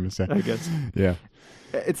interesting premise. Yeah. I guess. Yeah,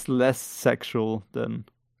 it's less sexual than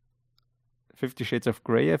 50 Shades of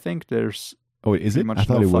Grey. I think there's. Oh, is it? I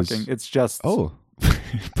thought it was. It's just. Oh,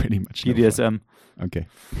 pretty much. BDSM. Okay,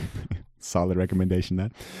 solid recommendation.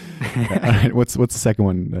 Then. All right, what's the second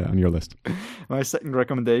one on your list? My second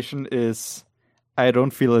recommendation is I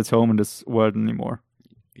Don't Feel at Home in This World Anymore.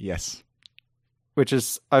 Yes. Which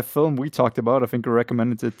is a film we talked about. I think I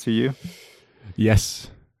recommended it to you. Yes.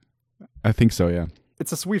 I think so, yeah.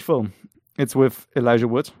 It's a sweet film. It's with Elijah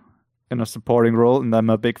Wood in a supporting role, and I'm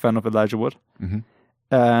a big fan of Elijah Wood. Mm-hmm.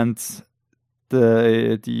 And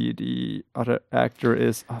the other actor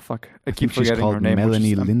is... Oh, fuck. I keep forgetting her name.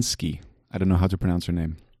 Melanie Lynskey. I don't know how to pronounce her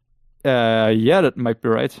name. Yeah, that might be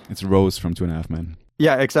right. It's Rose from 2.5 Men.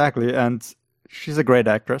 Yeah, exactly. And she's a great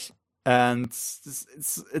actress. And it's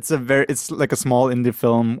like a small indie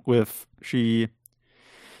film with she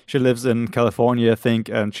lives in California, I think,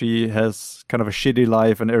 and she has kind of a shitty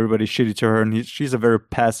life, and everybody's shitty to her, and she's a very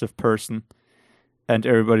passive person, and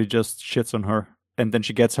everybody just shits on her. And then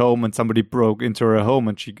she gets home, and somebody broke into her home,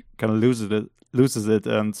 and she kind of loses it,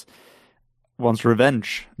 and wants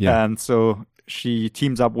revenge. Yeah. And so she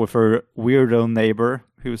teams up with her weirdo neighbor,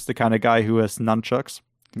 who's the kind of guy who has nunchucks.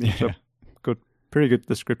 Yeah. So, pretty good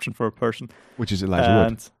description for a person. Which is Elijah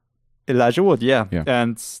Wood. Elijah Wood, yeah.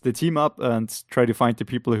 And they team up and try to find the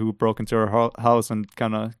people who broke into her house, and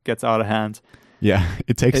kind of gets out of hand. Yeah,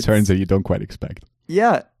 it takes turns that you don't quite expect.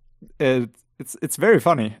 Yeah, it's very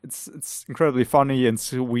funny. It's incredibly funny and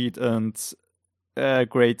sweet, and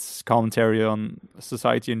great commentary on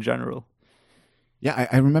society in general. Yeah,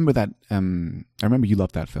 I remember that. I remember you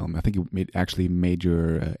loved that film. I think it actually made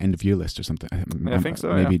your end of year list or something. I think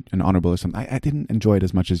so. Maybe an honorable or something. I didn't enjoy it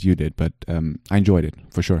as much as you did, but I enjoyed it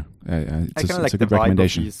for sure. It's like a good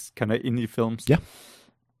recommendation. Of these kind of indie films. Yeah,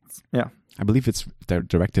 yeah. I believe it's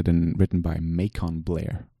directed and written by Macon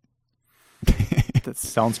Blair. That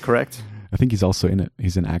sounds correct. I think he's also in it.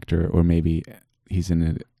 He's an actor, or maybe he's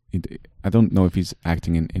in it. I don't know if he's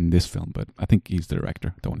acting in this film, but I think he's the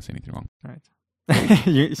director. Don't want to say anything wrong. Right.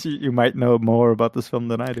 you might know more about this film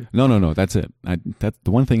than I do. No. That's it. That's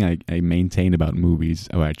the one thing I maintain about movies,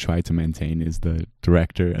 or I try to maintain, is the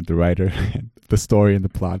director and the writer, the story and the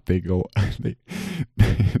plot. They go,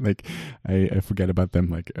 like I forget about them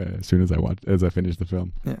like as soon as I finish the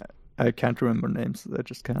film. Yeah, I can't remember names. I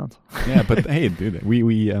just can't. Yeah, but hey, dude,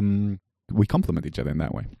 we complement each other in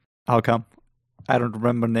that way. How come? I don't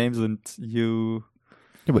remember names, and you.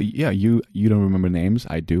 Yeah, but you don't remember names.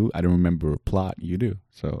 I do. I don't remember plot. You do.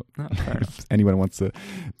 So if anyone wants to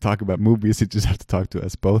talk about movies, you just have to talk to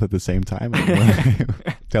us both at the same time. And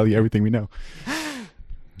tell you everything we know.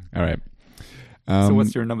 All right. So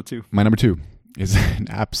what's your number 2? My number 2 is an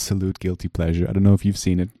absolute guilty pleasure. I don't know if you've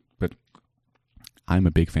seen it, but I'm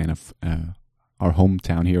a big fan of our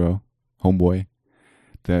hometown hero, Homeboy,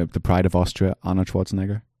 the pride of Austria, Arnold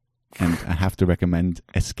Schwarzenegger. And I have to recommend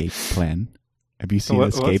Escape Plan. Have you seen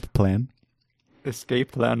Escape Plan?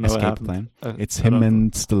 Escape Plan. No, I Escape haven't. Plan. It's I him don't know.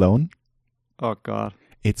 and Stallone. Oh God.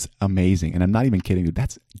 It's amazing, and I'm not even kidding you.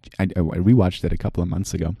 I rewatched it a couple of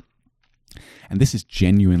months ago, and this is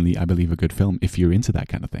genuinely, I believe, a good film if you're into that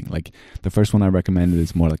kind of thing. Like the first one I recommended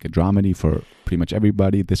is more like a dramedy for pretty much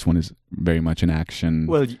everybody. This one is very much an action.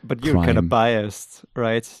 Well, but you're kind of biased,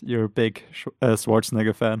 right? You're a big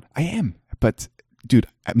Schwarzenegger fan. I am, but dude,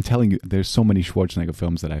 I'm telling you, there's so many Schwarzenegger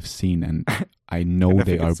films that I've seen, and I know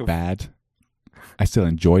they are bad. I still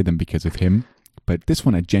enjoy them because of him, but this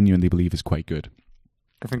one I genuinely believe is quite good.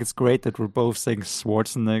 I think it's great that we're both saying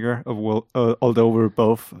Schwarzenegger, although we're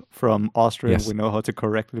both from Austria. Yes. We know how to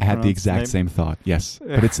correctly I pronounce had the exact his name. same thought, yes.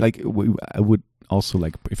 But it's like, I would also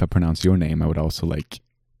like, if I pronounce your name, I would also like,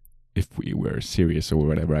 if we were serious or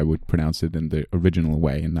whatever, I would pronounce it in the original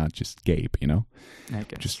way and not just Gabe, you know? I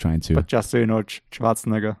guess. Just trying to... But just so you know,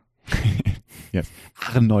 Schwarzenegger. Yes,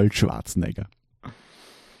 Arnold Schwarzenegger.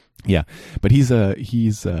 Yeah, but he's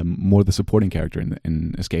more the supporting character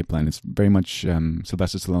in Escape Plan. It's very much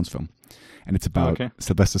Sylvester Stallone's film, and it's about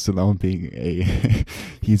Sylvester Stallone being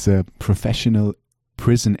he's a professional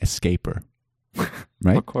prison escaper,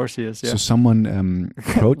 right? Of course he is. Yeah. So someone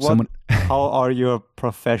approached someone. How are you a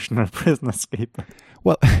professional prison escaper?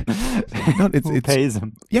 Well, no, Who pays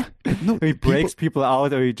him? Yeah, no, He breaks people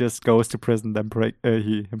out, or he just goes to prison, then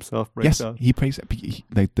he himself breaks out. Yes, he breaks.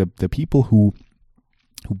 Like the people who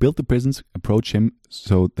built the prisons approach him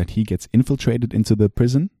so that he gets infiltrated into the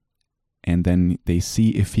prison, and then they see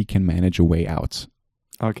if he can manage a way out.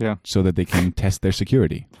 Okay. So that they can test their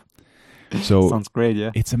security. So sounds great,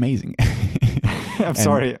 yeah. It's amazing. I'm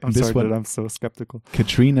sorry that I'm so skeptical.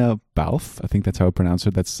 Katrina Balfe, I think that's how I pronounce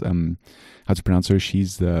her. That's how to pronounce her.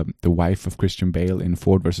 She's the wife of Christian Bale in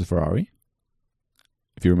Ford versus Ferrari.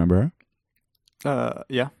 If you remember her.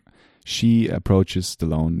 Yeah. She approaches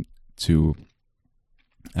Stallone to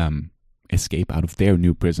escape out of their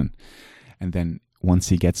new prison, and then once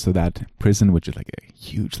he gets to that prison, which is like a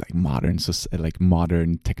huge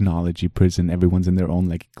modern technology prison, everyone's in their own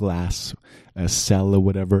like glass cell or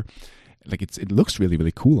whatever. Like it looks really,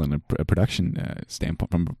 really cool in a production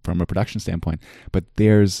standpoint, from a production standpoint. But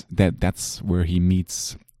that's where he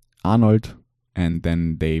meets Arnold, and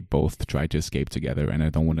then they both try to escape together. And I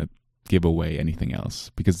don't want to give away anything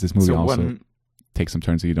else because this movie also takes some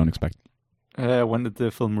turns that you don't expect. When did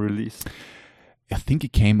the film release? I think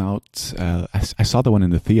it came out. I saw the one in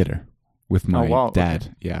the theater with my dad.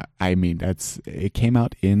 Okay. Yeah, I mean it came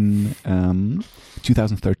out in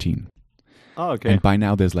 2013. Oh, okay. And by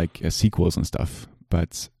now there's like sequels and stuff,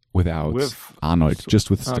 but without Arnold,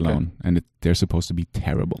 just with Stallone, and they're supposed to be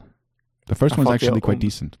terrible. The first one's actually quite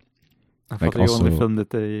decent. I thought the only film that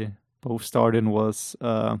they both starred in was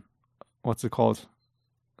what's it called?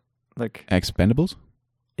 Like Expendables.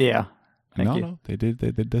 Yeah. No, they did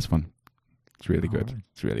this one. It's really good. Right.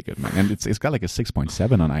 It's really good, man. And it's got like a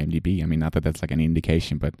 6.7 on IMDb. I mean, not that that's like any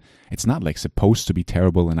indication, but it's not like supposed to be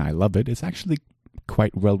terrible and I love it. It's actually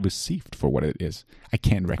quite well received for what it is. I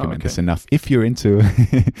can't recommend this enough. If you're into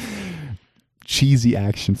cheesy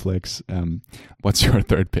action flicks, what's your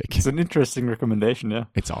third pick? It's an interesting recommendation, yeah.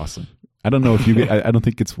 It's awesome. I don't know if you get, I don't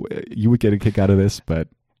think you would get a kick out of this, but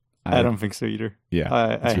I don't think so either. Yeah,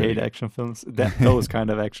 I hate action films. Those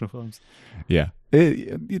kind of action films. Yeah,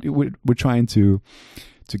 we're trying to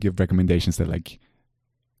give recommendations that like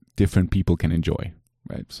different people can enjoy,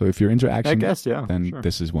 right? So if you're into action, I guess then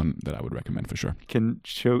this is one that I would recommend for sure. You can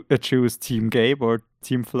choose Team Gabe or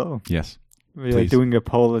Team Flo. Yes, we are doing a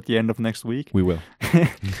poll at the end of next week. We will.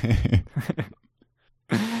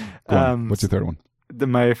 Go on. What's your third one?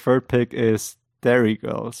 My third pick is Derry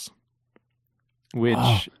Girls,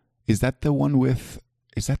 which. Is that the one with...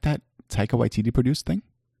 Is that Taika Waititi produced thing?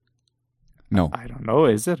 No. I don't know.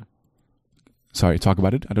 Is it? Sorry, talk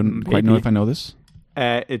about it. I don't quite know if I know this.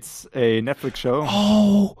 It's a Netflix show.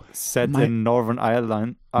 Oh! Set in Northern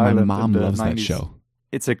Ireland. My mom loves 90s. That show.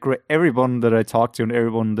 It's a great... Everyone that I talked to and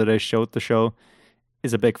everyone that I showed the show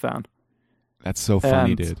is a big fan. That's so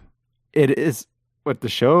funny, dude. It is... What, the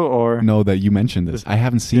show or... No, that you mentioned this. I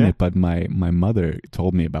haven't seen it, but my mother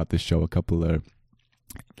told me about this show a couple of...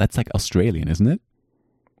 That's like Australian, isn't it?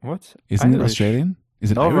 What? Isn't it Australian?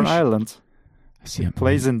 Is it Northern Irish? Ireland. It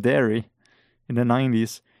plays in Derry in the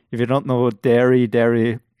 90s. If you don't know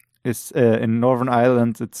Derry is in Northern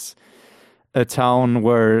Ireland. It's a town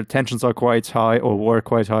where tensions are quite high, or were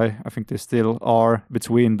quite high. I think they still are,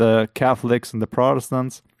 between the Catholics and the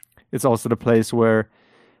Protestants. It's also the place where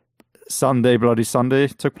Bloody Sunday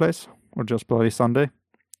took place, or just Bloody Sunday,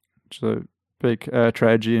 which is a big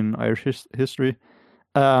tragedy in Irish history.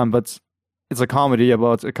 But it's a comedy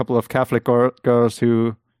about a couple of Catholic girls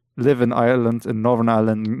who live in Ireland, in Northern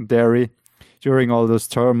Ireland, Derry, during all this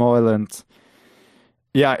turmoil, and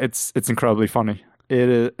yeah, it's incredibly funny.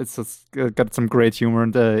 It's got some great humor,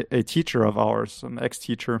 and a teacher of ours, an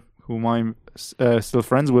ex-teacher whom I'm still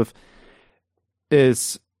friends with,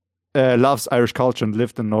 loves Irish culture and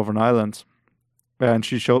lived in Northern Ireland. And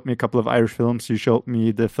she showed me a couple of Irish films. She showed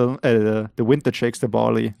me the film, The Wind That Shakes the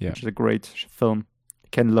Barley, which is a great film.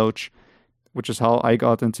 Ken Loach, which is how I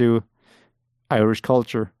got into Irish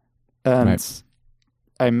culture. And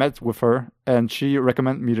I met with her, and she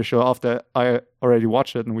recommended me the show after I already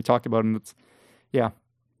watched it, and we talked about it. And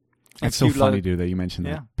it's so funny, dude, that you mentioned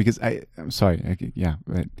that, because I'm sorry,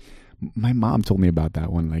 but my mom told me about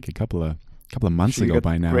that one like a couple of months ago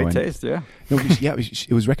by now. Great taste, yeah. No,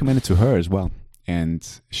 it was recommended to her as well,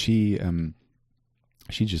 and she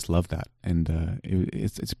just loved that, and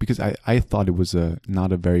it's because I thought it was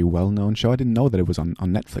not a very well known show. I didn't know that it was on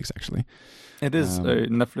Netflix actually. It is a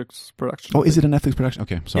Netflix production. Oh, is it a Netflix production?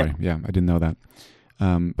 Okay, sorry. Yeah, I didn't know that.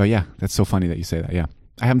 But yeah, that's so funny that you say that. Yeah,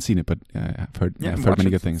 I haven't seen it, but I've heard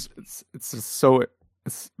many good things. It's so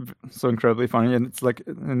incredibly funny, and it's like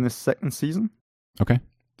in the second season. Okay,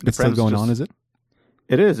 it's still going on, is it?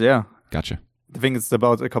 It is, yeah. Gotcha. I think it's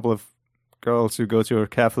about a couple of girls who go to a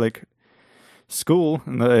Catholic school,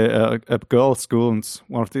 and a girls' school, and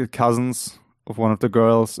one of the cousins of one of the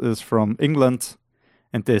girls is from England.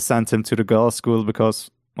 And they sent him to the girls' school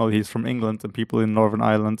because, well, he's from England, and people in Northern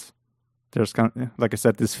Ireland, there's kind of, like I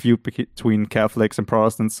said, this feud between Catholics and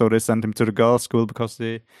Protestants. So they sent him to the girls' school because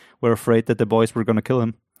they were afraid that the boys were going to kill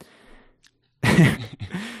him.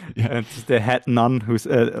 And the head nun, who's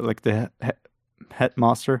like the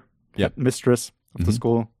headmaster, mistress of the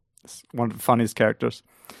school, is one of the funniest characters.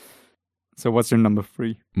 So what's your number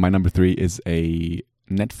 3? My number 3 is a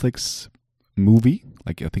Netflix movie,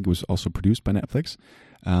 like I think it was also produced by Netflix,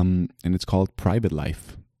 and it's called Private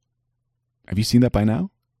Life. Have you seen that by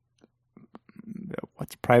now?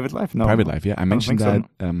 What's Private Life? No, Private Life. Yeah, I mentioned that.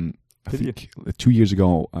 So. I think 2 years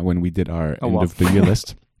ago when we did our end of the year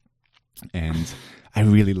list, and I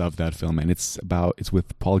really love that film. And it's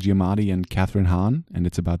with Paul Giamatti and Catherine Hahn, and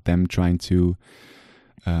it's about them trying to.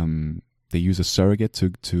 They use a surrogate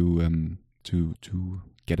to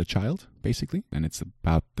get a child, basically, and it's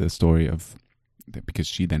about the story of, because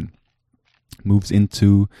she then moves in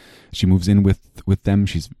with them.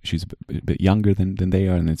 She's a bit younger than they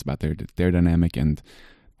are, and it's about their dynamic and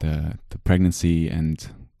the pregnancy and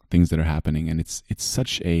things that are happening. And it's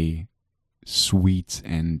such a sweet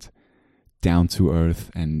and down to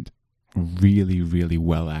earth and really, really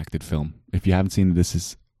well acted film. If you haven't seen it, this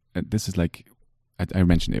is like I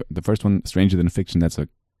mentioned it. The first one, Stranger Than Fiction, that's a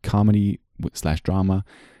comedy / drama.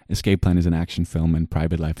 Escape Plan is an action film, and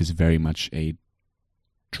Private Life is very much a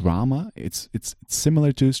drama. It's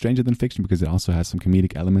similar to Stranger Than Fiction because it also has some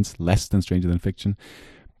comedic elements, less than Stranger Than Fiction,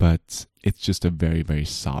 but it's just a very, very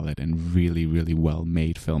solid and really, really well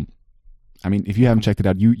made film. I mean, if you haven't checked it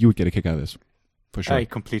out, you would get a kick out of this, for sure. I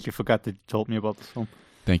completely forgot that you told me about this film.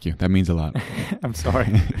 Thank you. That means a lot. I'm sorry.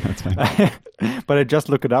 That's fine. But I just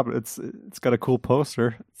looked it up. It's got a cool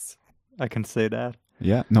poster. I can say that.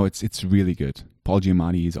 Yeah, no, it's really good. Paul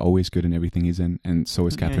Giamatti is always good in everything he's in, and so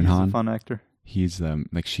is Catherine Hahn. He's a fun actor. He's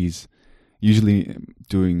she's usually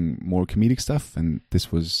doing more comedic stuff, and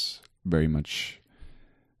this was very much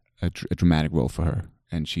a dramatic role for her,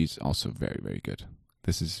 and she's also very, very good.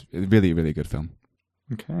 This is a really, really good film.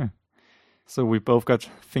 Okay. So we both got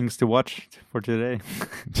things to watch for today.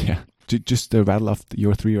 Yeah. Just rattle off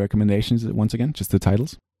your 3 recommendations once again, just the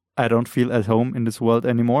titles. I Don't Feel at Home in This World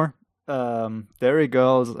Anymore. Derry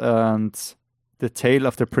Girls and The Tale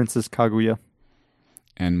of the Princess Kaguya.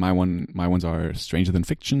 And my ones are Stranger Than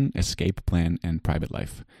Fiction, Escape Plan, and Private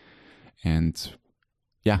Life. And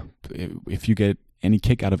yeah, if you get any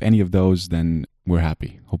kick out of any of those, then we're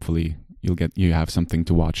happy. Hopefully you have something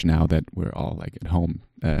to watch now that we're all like at home,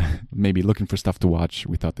 maybe looking for stuff to watch.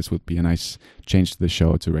 We thought this would be a nice change to the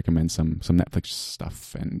show to recommend some Netflix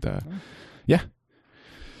stuff, and yeah,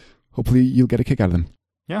 hopefully you'll get a kick out of them.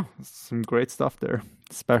 Yeah, some great stuff there,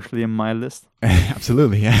 especially in my list.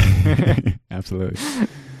 Absolutely, yeah. Absolutely.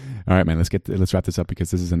 All right, man, let's wrap this up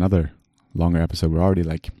because this is another longer episode. We're already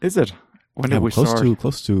like, is it? When did we start?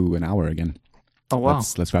 Close to an hour again. Oh wow!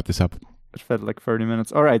 Let's wrap this up. It felt like 30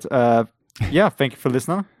 minutes. All right. Yeah, thank you for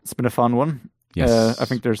listening. It's been a fun one. Yes. I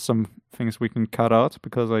think there's some things we can cut out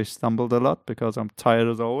because I stumbled a lot because I'm tired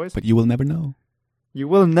as always. But you will never know. You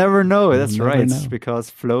will never know. That's right. Know. Because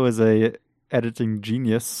Flo is a editing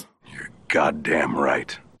genius. You're goddamn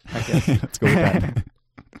right. I guess. Let's go with that.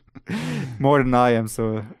 More than I am,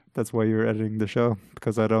 so That's why you're editing the show,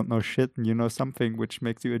 because I don't know shit and you know something, which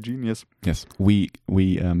makes you a genius. Yes, we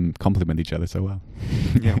complement each other so well.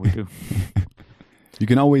 Yeah, we do. You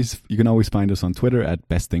can always find us on Twitter at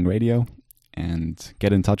Best Thing Radio and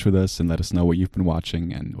get in touch with us and let us know what you've been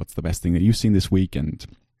watching and what's the best thing that you've seen this week. And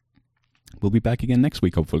we'll be back again next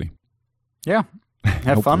week, hopefully. Yeah.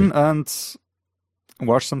 Have fun and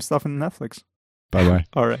watch some stuff on Netflix. Bye-bye.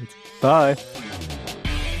 All right. Bye.